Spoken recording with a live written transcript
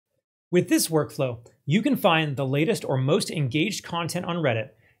With this workflow, you can find the latest or most engaged content on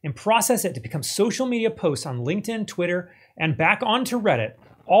Reddit and process it to become social media posts on LinkedIn, Twitter, and back onto Reddit,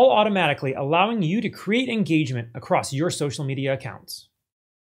 all automatically allowing you to create engagement across your social media accounts.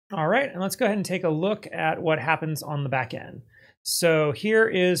 All right, and let's go ahead and take a look at what happens on the back end. So here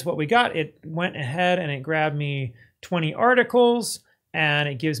is what we got. It went ahead and it grabbed me 20 articles, and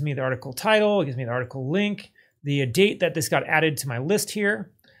it gives me the article title, it gives me the article link, the date that this got added to my list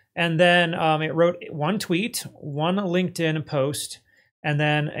here, and then it wrote one tweet, one LinkedIn post, and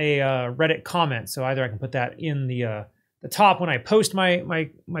then a Reddit comment. So either I can put that in the top when I post my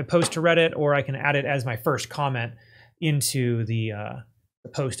post to Reddit, or I can add it as my first comment into the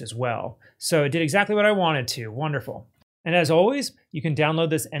post as well. So it did exactly what I wanted to. Wonderful. And as always, you can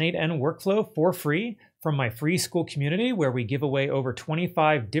download this N8N workflow for free from my free school community, where we give away over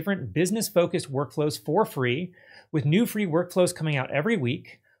 25 different business-focused workflows for free, with new free workflows coming out every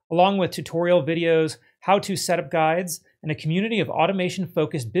week, along with tutorial videos, how-to setup guides, and a community of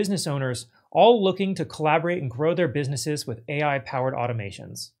automation-focused business owners, all looking to collaborate and grow their businesses with AI-powered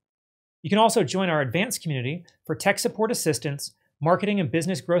automations. You can also join our advanced community for tech support assistance, marketing and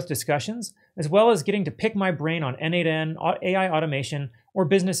business growth discussions, as well as getting to pick my brain on N8N, AI automation, or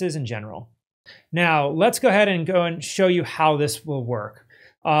businesses in general. Now, let's go ahead and show you how this will work.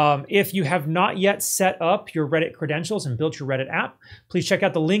 If you have not yet set up your Reddit credentials and built your Reddit app, please check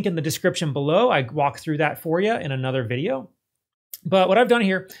out the link in the description below. I walk through that for you in another video. But what I've done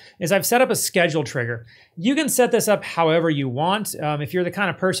here is I've set up a schedule trigger. You can set this up however you want. If you're the kind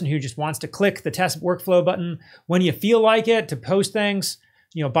of person who just wants to click the test workflow button when you feel like it to post things,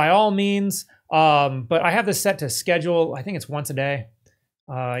 by all means. But I have this set to schedule, I think it's once a day.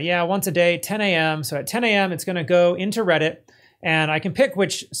 Once a day, 10 a.m. So at 10 a.m. it's gonna go into Reddit, and I can pick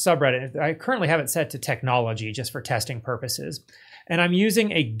which subreddit. I currently have it set to technology just for testing purposes. And I'm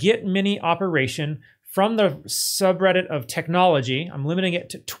using a get mini operation from the subreddit of technology. I'm limiting it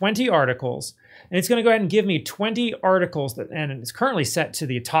to 20 articles, and it's going to go ahead and give me 20 articles and it's currently set to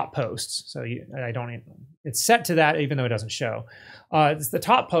the top posts. So it's set to that even though it doesn't show. It's the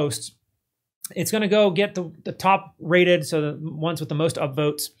top posts. It's going to go get the top rated, so the ones with the most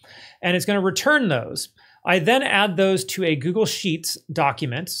upvotes, and it's going to return those. I then add those to a Google Sheets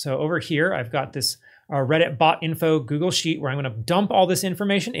document. So over here, I've got this Reddit bot info Google Sheet where I'm going to dump all this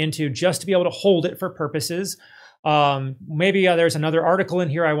information into just to be able to hold it for purposes. Maybe there's another article in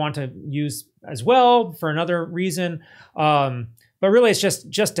here I want to use as well for another reason. But really, it's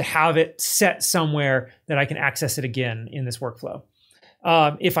just to have it set somewhere that I can access it again in this workflow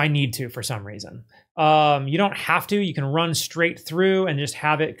if I need to for some reason. You don't have to. You can run straight through and just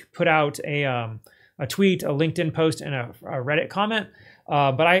have it put out a tweet, a LinkedIn post, and a Reddit comment.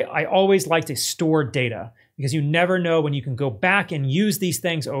 But I always like to store data because you never know when you can go back and use these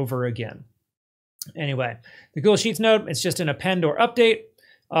things over again. Anyway, the Google Sheets node, it's just an append or update.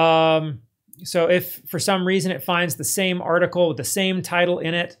 So if for some reason it finds the same article with the same title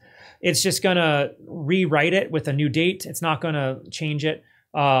in it, it's just gonna rewrite it with a new date. It's not gonna change it.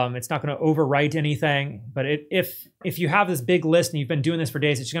 It's not gonna overwrite anything. But if you have this big list and you've been doing this for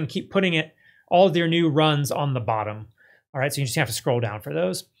days, it's just gonna keep putting all of their new runs on the bottom. All right, so you just have to scroll down for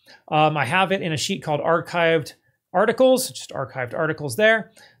those. I have it in a sheet called archived articles, just archived articles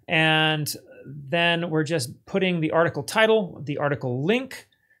there. And then we're just putting the article title, the article link,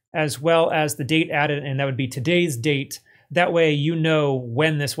 as well as the date added, and that would be today's date. That way you know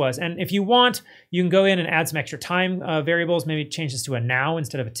when this was. And if you want, you can go in and add some extra time variables, maybe change this to a now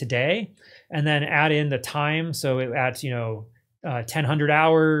instead of a today, and then add in the time. So it adds, 1000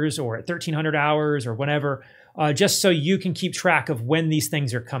 hours or 1300 hours or whatever. Just so you can keep track of when these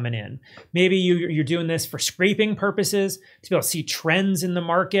things are coming in. Maybe you're doing this for scraping purposes, to be able to see trends in the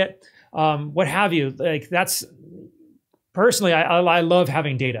market, what have you. Like personally, I love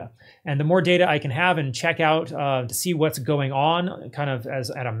having data. And the more data I can have and check out to see what's going on kind of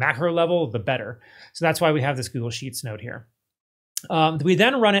at a macro level, the better. So that's why we have this Google Sheets node here. We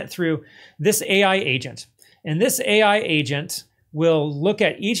then run it through this AI agent. And this AI agent will look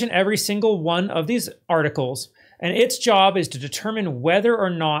at each and every single one of these articles, and its job is to determine whether or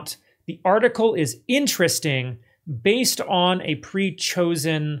not the article is interesting based on a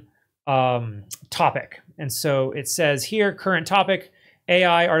pre-chosen topic. And so it says here, current topic,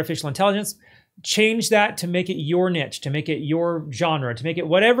 AI, artificial intelligence. Change that to make it your niche, to make it your genre, to make it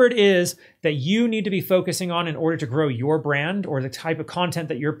whatever it is that you need to be focusing on in order to grow your brand or the type of content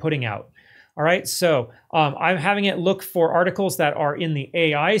that you're putting out. All right, so I'm having it look for articles that are in the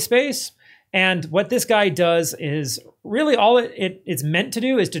AI space. And what this guy does is really all it's meant to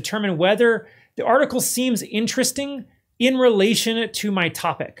do is determine whether the article seems interesting in relation to my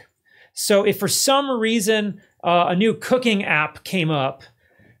topic. So if for some reason a new cooking app came up,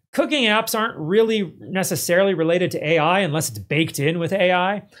 cooking apps aren't really necessarily related to AI unless it's baked in with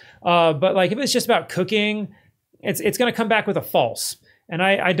AI. But like if it's just about cooking, it's going to come back with a false. And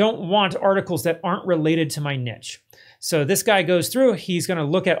I don't want articles that aren't related to my niche. So this guy goes through, he's going to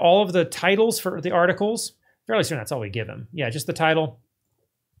look at all of the titles for the articles. Fairly soon, that's all we give him. Yeah, just the title.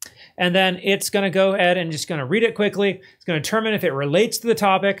 And then it's going to go ahead and just going to read it quickly. It's going to determine if it relates to the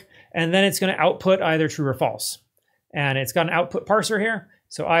topic, and then it's going to output either true or false. And it's got an output parser here.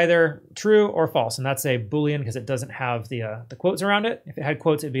 So either true or false. And that's a Boolean because it doesn't have the quotes around it. If it had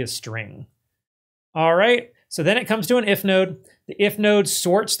quotes, it'd be a string. All right. So then it comes to an if node. The if node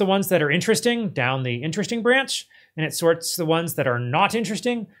sorts the ones that are interesting down the interesting branch, and it sorts the ones that are not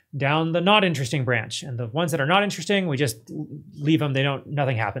interesting down the not interesting branch. And the ones that are not interesting, we just leave them.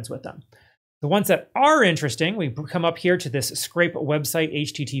 Nothing happens with them. The ones that are interesting, we come up here to this scrape website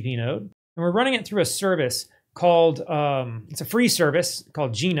HTTP node, and we're running it through a service called, it's a free service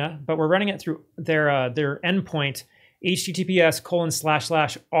called Gina, but we're running it through their endpoint,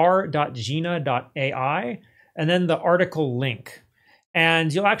 https://r.gina.ai, and then the article link.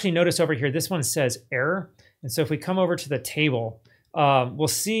 And you'll actually notice over here, this one says error. And so if we come over to the table, we'll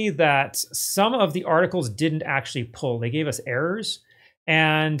see that some of the articles didn't actually pull. They gave us errors,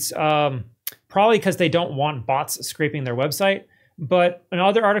 and probably because they don't want bots scraping their website. But in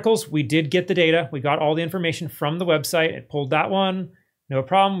other articles, we did get the data. We got all the information from the website. It pulled that one. No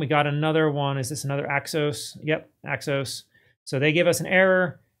problem. We got another one. Is this another Axos? Yep, Axos. So they give us an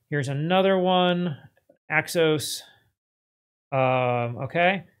error. Here's another one. Axos.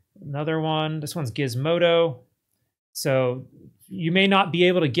 Okay. Another one. This one's Gizmodo. So you may not be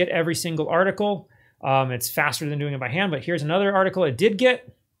able to get every single article. It's faster than doing it by hand. But here's another article it did get.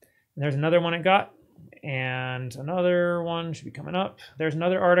 And there's another one it got. And another one should be coming up. There's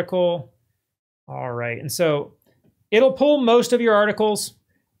another article. All right. And so it'll pull most of your articles.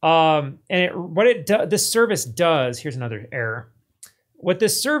 This service does, here's another error. What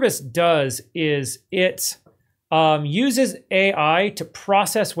this service does is it uses AI to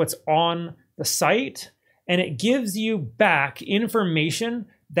process what's on the site, and it gives you back information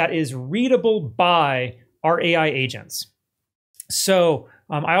that is readable by our AI agents. So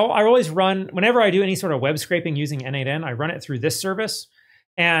I always run, whenever I do any sort of web scraping using N8N, I run it through this service,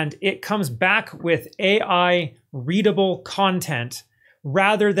 and it comes back with AI readable content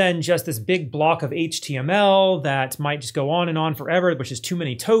rather than just this big block of HTML that might just go on and on forever, which is too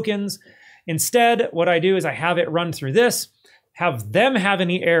many tokens. Instead, what I do is I have it run through this, have them have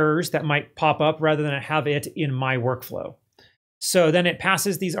any errors that might pop up rather than have it in my workflow. So then it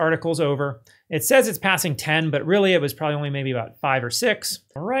passes these articles over. It says it's passing 10, but really it was probably only maybe about 5 or 6.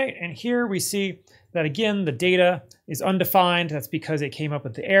 All right, and here we see that again, the data is undefined. That's because it came up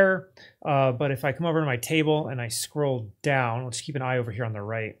with the error. But if I come over to my table and I scroll down, let's keep an eye over here on the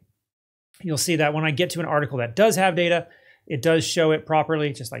right, you'll see that when I get to an article that does have data, it does show it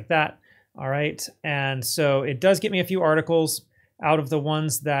properly, just like that. All right, and so it does get me a few articles out of the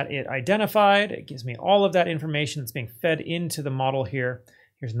ones that it identified. It gives me all of that information that's being fed into the model here.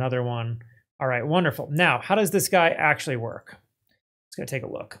 Here's another one. All right, wonderful. Now, how does this guy actually work? Let's go take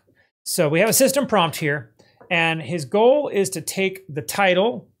a look. So we have a system prompt here, and his goal is to take the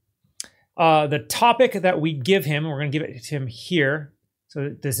title, the topic that we give him, we're going to give it to him here.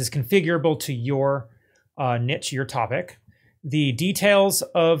 So this is configurable to your niche, your topic. The details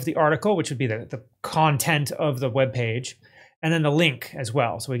of the article, which would be the content of the web page, and then the link as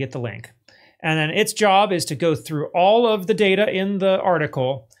well. So we get the link. And then its job is to go through all of the data in the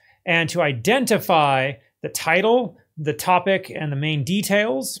article and to identify the title, the topic, and the main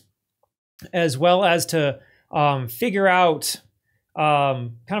details, as well as to figure out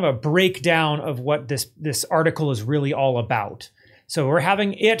kind of a breakdown of what this article is really all about. So we're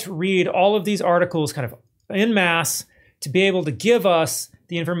having it read all of these articles kind of en masse to be able to give us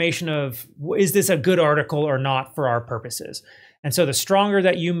the information of, is this a good article or not for our purposes? And so the stronger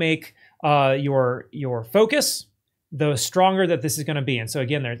that you make your focus, the stronger that this is going to be. And so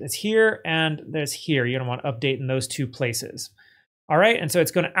again, it's here and there's here. You're going to want to update in those two places. All right, and so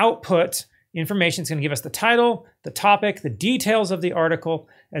it's going to output information. It's going to give us the title, the topic, the details of the article,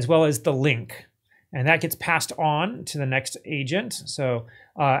 as well as the link. And that gets passed on to the next agent. So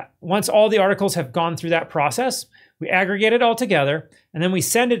once all the articles have gone through that process, we aggregate it all together, and then we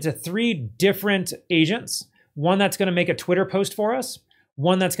send it to 3 different agents. One that's going to make a Twitter post for us,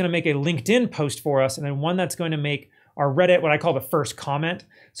 one that's going to make a LinkedIn post for us, and then one that's going to make our Reddit, what I call the first comment.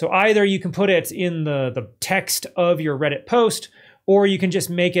 So either you can put it in the text of your Reddit post, or you can just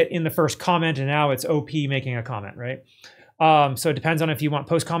make it in the first comment, and now it's OP making a comment, right? So it depends on if you want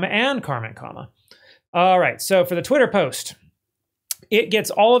post comma and comment comma. All right, so for the Twitter post, it gets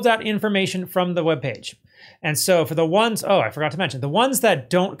all of that information from the web page. And so for the ones, oh, I forgot to mention, the ones that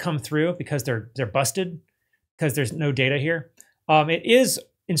don't come through because they're busted, because there's no data here, it is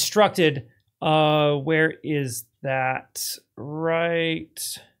instructed, where is that?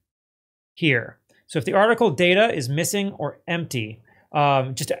 Right here. So if the article data is missing or empty,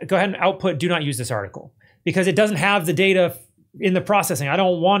 just go ahead and output, do not use this article, because it doesn't have the data in the processing. I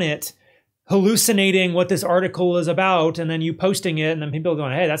don't want it hallucinating what this article is about, and then you posting it, and then people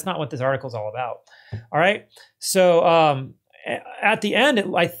going, hey, that's not what this article is all about. All right. So at the end,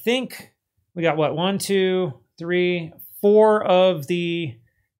 I think we got what, 1, 2, 3, 4 of the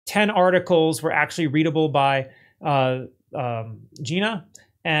 10 articles were actually readable by Gina.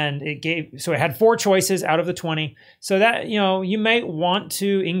 And so it had 4 choices out of the 20. So that, you might want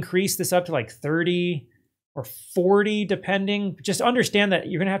to increase this up to like 30 or 40, depending. Just understand that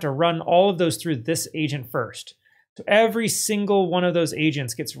you're going to have to run all of those through this agent first. So every single one of those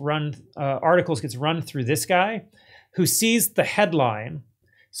agents gets run, articles gets run through this guy who sees the headline.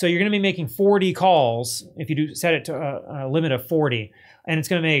 So you're going to be making 40 calls if you do set it to a limit of 40. And it's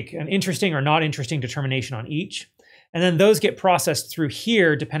going to make an interesting or not interesting determination on each. And then those get processed through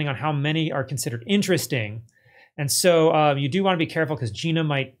here, depending on how many are considered interesting. And so you do want to be careful, because Gina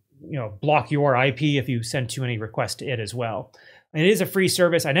might block your IP if you send too many requests to it as well. And it is a free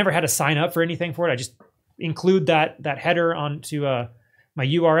service. I never had to sign up for anything for it. I just include that header onto my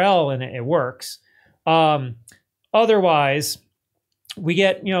URL, and it works. Otherwise, we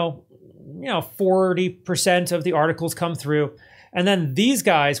get 40% of the articles come through. And then these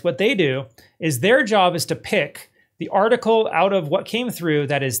guys, what they do is their job is to pick the article out of what came through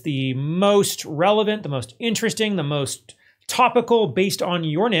that is the most relevant, the most interesting, the most topical based on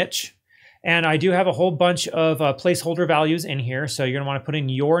your niche. And I do have a whole bunch of placeholder values in here. So you're going to want to put in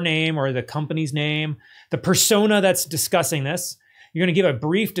your name or the company's name, the persona that's discussing this. You're going to give a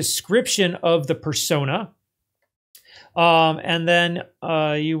brief description of the persona. And then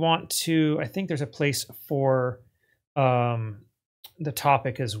you want to, I think there's a place for the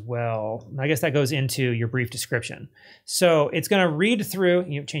topic as well. I guess that goes into your brief description. So it's going to read through,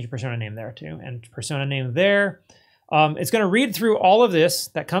 you change your persona name there too, and persona name there. It's going to read through all of this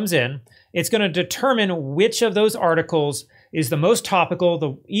that comes in. It's going to determine which of those articles is the most topical,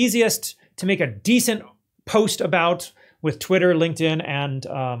 the easiest to make a decent post about with Twitter, LinkedIn, and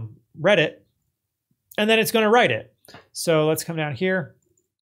Reddit. And then it's going to write it. So let's come down here.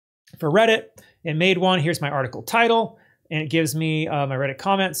 For Reddit, it made one. Here's my article title. And it gives me my Reddit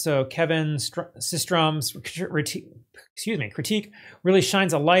comment. So Kevin Systrom's critique really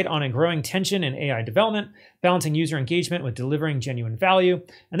shines a light on a growing tension in AI development, balancing user engagement with delivering genuine value.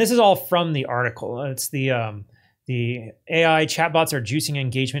 And this is all from the article. It's the AI chatbots are juicing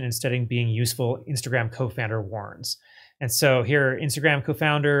engagement instead of being useful, Instagram co-founder warns. And so here, Instagram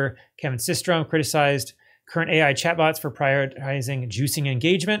co-founder Kevin Systrom criticized current AI chatbots for prioritizing juicing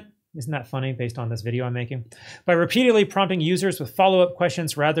engagement. Isn't that funny, based on this video I'm making? By repeatedly prompting users with follow-up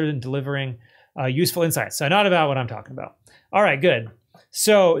questions rather than delivering useful insights. So not about what I'm talking about. All right, good.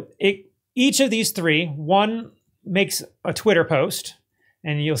 So each of these 3, one makes a Twitter post,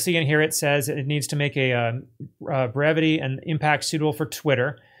 and you'll see in here it says it needs to make a brevity and impact suitable for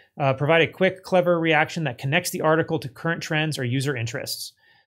Twitter, provide a quick, clever reaction that connects the article to current trends or user interests.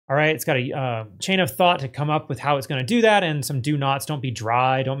 All right, it's got a chain of thought to come up with how it's going to do that, and some do nots. Don't be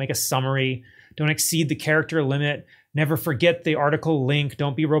dry. Don't make a summary. Don't exceed the character limit. Never forget the article link.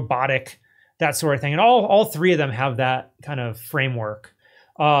 Don't be robotic, that sort of thing. And all 3 of them have that kind of framework.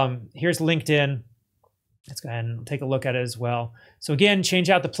 Here's LinkedIn. Let's go ahead and take a look at it as well. So again, change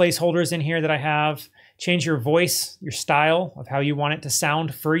out the placeholders in here that I have. Change your voice, your style of how you want it to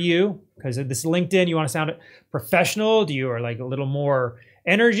sound for you. Because this is LinkedIn, you want to sound it professional. Do you are like a little more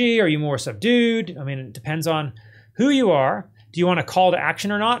energy? Are you more subdued? I mean, it depends on who you are. Do you want a call to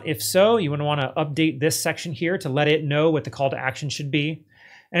action or not? If so, you want to update this section here to let it know what the call to action should be.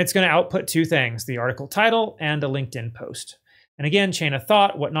 And it's going to output 2 things, the article title and a LinkedIn post. And again, chain of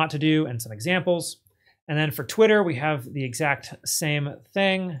thought, what not to do, and some examples. And then for Twitter, we have the exact same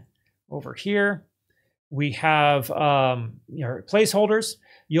thing over here. We have your placeholders.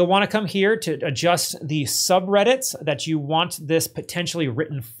 You'll want to come here to adjust the subreddits that you want this potentially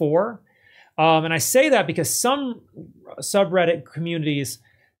written for. And I say that because some subreddit communities,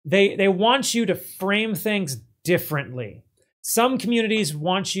 they want you to frame things differently. Some communities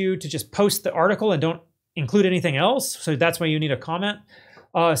want you to just post the article and don't include anything else. So that's why you need a comment.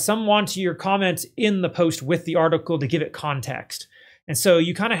 Some want your comment in the post with the article to give it context. And so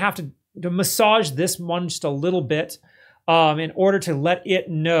you kind of have to massage this one just a little bit. in order to let it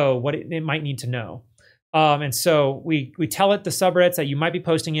know what it might need to know. And so we tell it the subreddits that you might be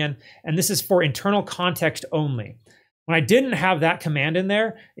posting in, and this is for internal context only. When I didn't have that command in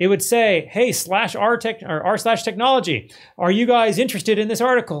there, it would say, hey, r/technology, are you guys interested in this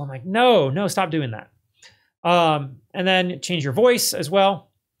article? I'm like, no, stop doing that. And then change your voice as well.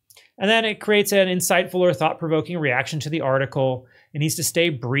 And then it creates an insightful or thought-provoking reaction to the article. It needs to stay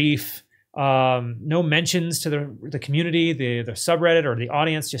brief. No mentions to the community, the subreddit, or the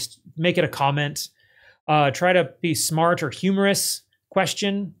audience. Just make it a comment. Try to be smart or humorous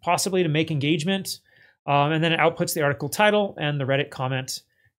question, possibly to make engagement. And then it outputs the article title and the Reddit comment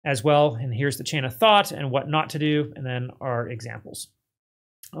as well. And here's the chain of thought and what not to do, and then our examples.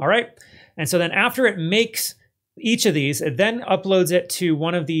 All right. And so then after it makes each of these, it then uploads it to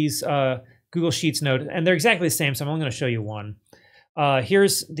one of these Google Sheets notes, and they're exactly the same. So I'm only going to show you one.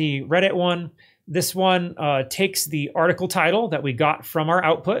 Here's the Reddit one. This one takes the article title that we got from our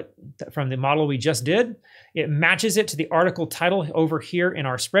output, from the model we just did. It matches it to the article title over here in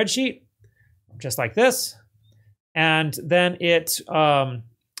our spreadsheet, just like this. And then it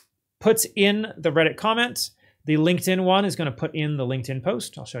puts in the Reddit comment. The LinkedIn one is going to put in the LinkedIn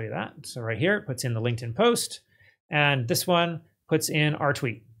post. I'll show you that. So right here, it puts in the LinkedIn post. And this one puts in our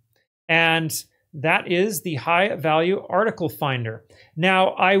tweet. And that is the high value article finder. Now,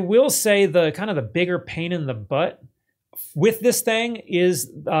 I will say the kind of the bigger pain in the butt with this thing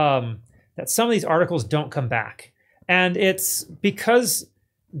is that some of these articles don't come back. And it's because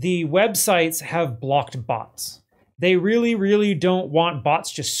the websites have blocked bots. They really, really don't want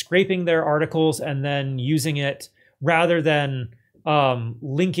bots just scraping their articles and then using it rather than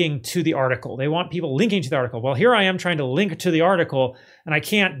linking to the article. They want people linking to the article. Well, here I am trying to link to the article, and I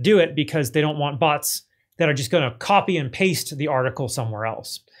can't do it because they don't want bots that are just going to copy and paste the article somewhere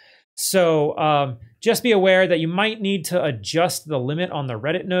else. So just be aware that you might need to adjust the limit on the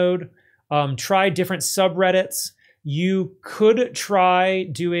Reddit node. Try different subreddits. You could try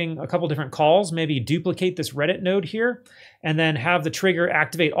doing a couple different calls, maybe duplicate this Reddit node here, and then have the trigger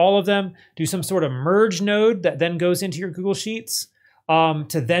activate all of them, do some sort of merge node that then goes into your Google Sheets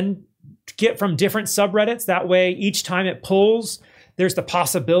to then get from different subreddits. That way, each time it pulls, there's the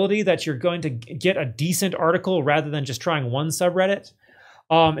possibility that you're going to get a decent article rather than just trying one subreddit.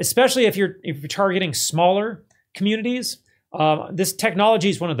 Especially if you're targeting smaller communities. This technology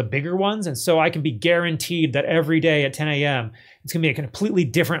is one of the bigger ones, and so I can be guaranteed that every day at 10 a.m. it's going to be a completely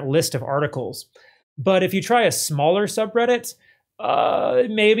different list of articles. But if you try a smaller subreddit,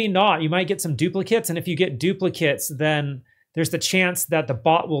 maybe not. You might get some duplicates, and if you get duplicates, then there's the chance that the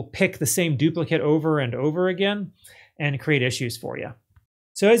bot will pick the same duplicate over and over again and create issues for you.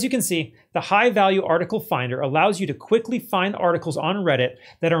 So as you can see, the high value article finder allows you to quickly find articles on Reddit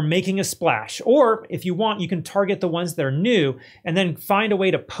that are making a splash. Or if you want, you can target the ones that are new and then find a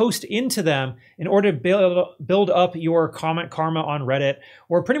way to post into them in order to build up your comment karma on Reddit,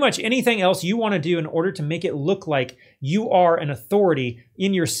 or pretty much anything else you want to do in order to make it look like you are an authority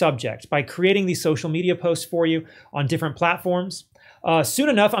in your subject by creating these social media posts for you on different platforms. Soon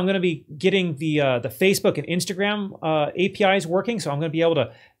enough, I'm going to be getting the Facebook and Instagram APIs working, so I'm going to be able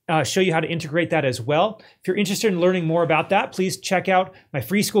to show you how to integrate that as well. If you're interested in learning more about that, please check out my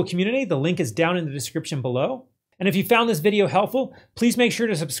free school community. The link is down in the description below. And if you found this video helpful, please make sure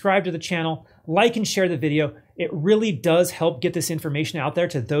to subscribe to the channel, like and share the video. It really does help get this information out there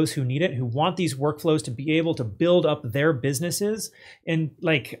to those who need it, who want these workflows to be able to build up their businesses. And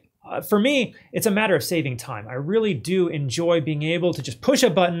for me, it's a matter of saving time. I really do enjoy being able to just push a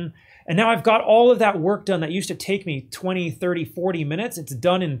button, and now I've got all of that work done that used to take me 20, 30, 40 minutes. It's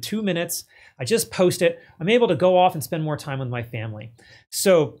done in 2 minutes. I just post it. I'm able to go off and spend more time with my family.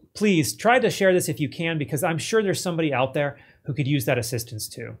 So please try to share this if you can, because I'm sure there's somebody out there who could use that assistance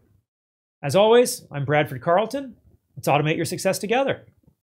too. As always, I'm Bradford Carlton. Let's automate your success together.